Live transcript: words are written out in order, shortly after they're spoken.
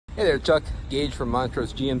Hey there, Chuck Gage from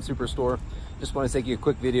Montrose GM Superstore. Just want to take you a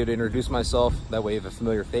quick video to introduce myself. That way you have a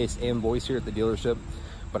familiar face and voice here at the dealership.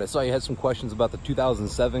 But I saw you had some questions about the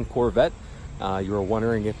 2007 Corvette. You were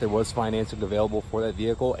wondering if there was financing available for that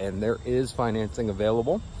vehicle, and there is financing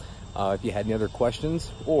available. If you had any other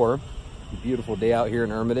questions, or a beautiful day out here in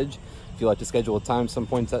Hermitage, if you'd like to schedule a time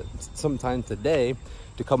sometime today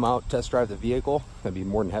to come out, test drive the vehicle, I'd be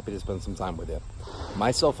more than happy to spend some time with you.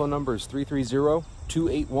 My cell phone number is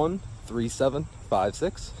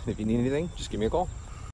 330-281-3756. If you need anything, just give me a call.